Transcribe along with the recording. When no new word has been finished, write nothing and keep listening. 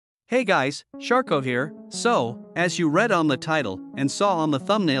Hey guys, Sharko here. So, as you read on the title and saw on the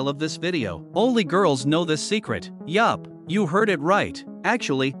thumbnail of this video, only girls know this secret. Yup, you heard it right.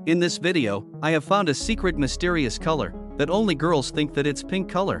 Actually, in this video, I have found a secret mysterious color that only girls think that it's pink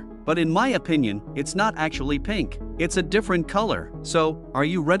color. But in my opinion, it's not actually pink. It's a different color. So, are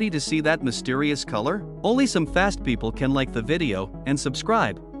you ready to see that mysterious color? Only some fast people can like the video and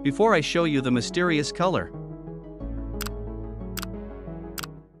subscribe before I show you the mysterious color.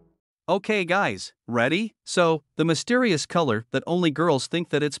 Okay guys, ready? So, the mysterious color that only girls think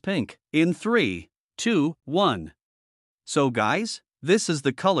that it's pink. In 3, 2, 1. So guys, this is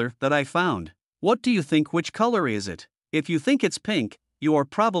the color that I found. What do you think, which color is it? If you think it's pink, you are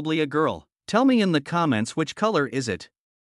probably a girl. Tell me in the comments which color is it.